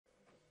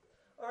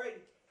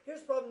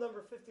here's problem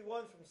number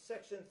 51 from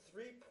section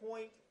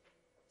 3.6.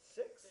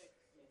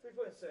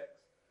 3.6.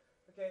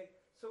 Okay,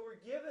 so we're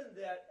given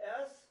that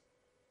S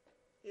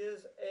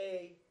is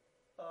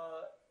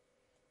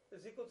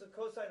equal to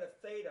cosine of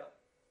theta.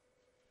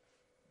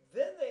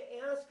 Then they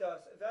ask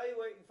us,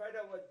 evaluate and find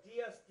out what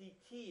ds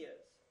dt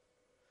is.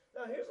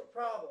 Now here's a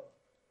problem.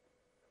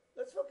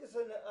 Let's focus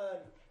on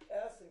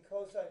S and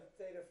cosine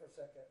theta for a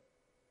second.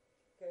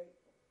 Okay.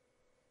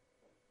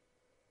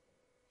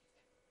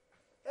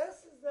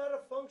 S is not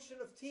a function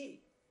of t.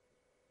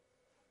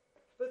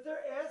 But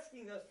they're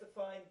asking us to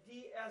find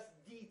ds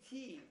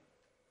dt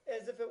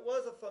as if it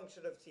was a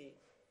function of t.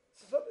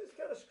 So something's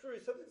kind of screwy,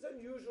 something's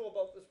unusual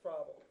about this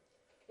problem.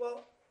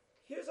 Well,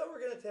 here's how we're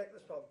going to tackle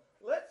this problem.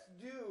 Let's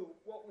do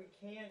what we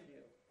can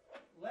do.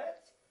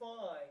 Let's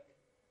find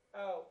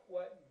out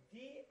what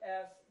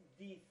ds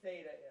d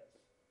theta is.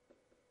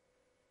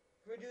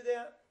 Can we do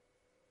that?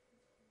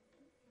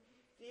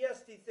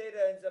 Ds d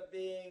theta ends up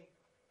being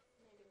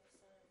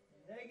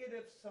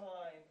negative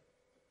sine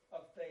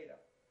of theta.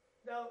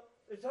 Now,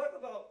 they talk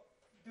about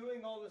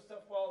doing all this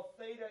stuff while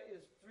theta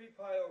is 3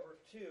 pi over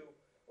 2.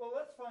 Well,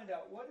 let's find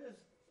out what is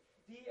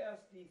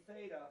ds d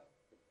theta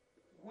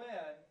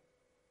when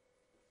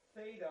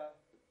theta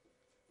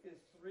is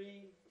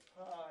 3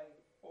 pi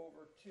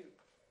over 2.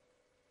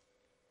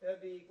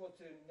 That'd be equal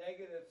to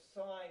negative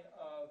sine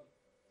of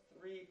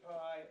 3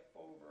 pi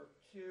over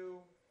 2.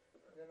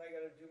 And then I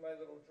got to do my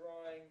little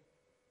drawing.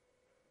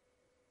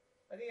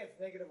 I think that's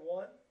negative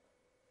 1.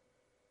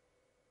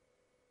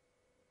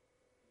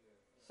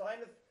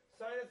 Sine of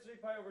 3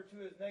 pi over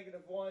 2 is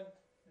negative 1.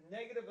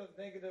 Negative of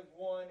negative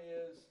 1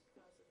 is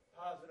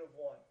positive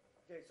 1.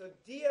 Okay, so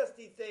ds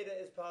d theta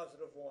is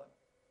positive 1.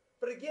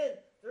 But again,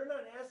 they're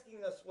not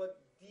asking us what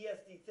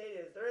ds d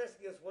theta is. They're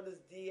asking us what is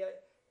ds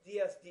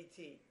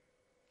dt.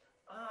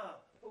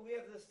 But we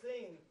have this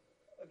thing,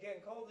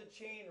 again, called the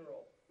chain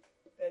rule.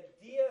 That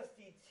ds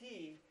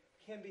dt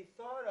can be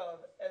thought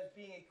of as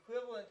being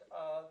equivalent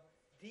of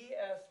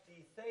ds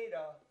d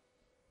theta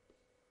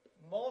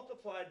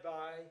multiplied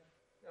by,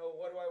 now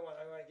what do I want?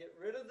 I want to get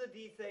rid of the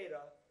d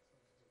theta,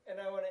 and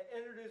I want to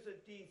introduce a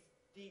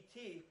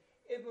dt.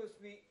 It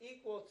must be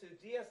equal to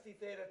ds d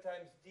theta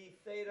times d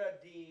theta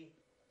d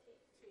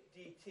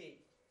dt.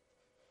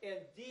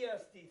 And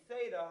ds d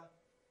theta,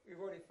 we've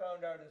already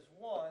found out is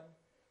 1,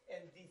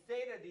 and d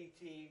theta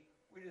dt,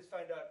 we just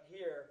find out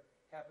here,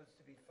 happens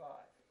to be 5.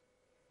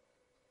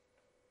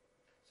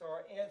 So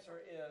our answer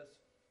is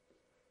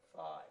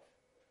 5.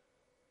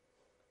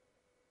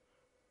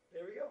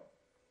 There we go.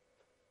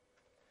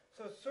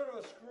 So it's sort of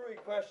a screwy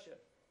question.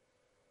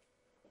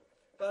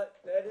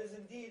 But that is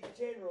indeed the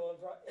chain rule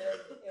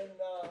in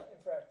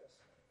practice.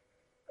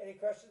 Any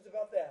questions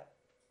about that?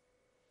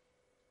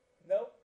 Nope.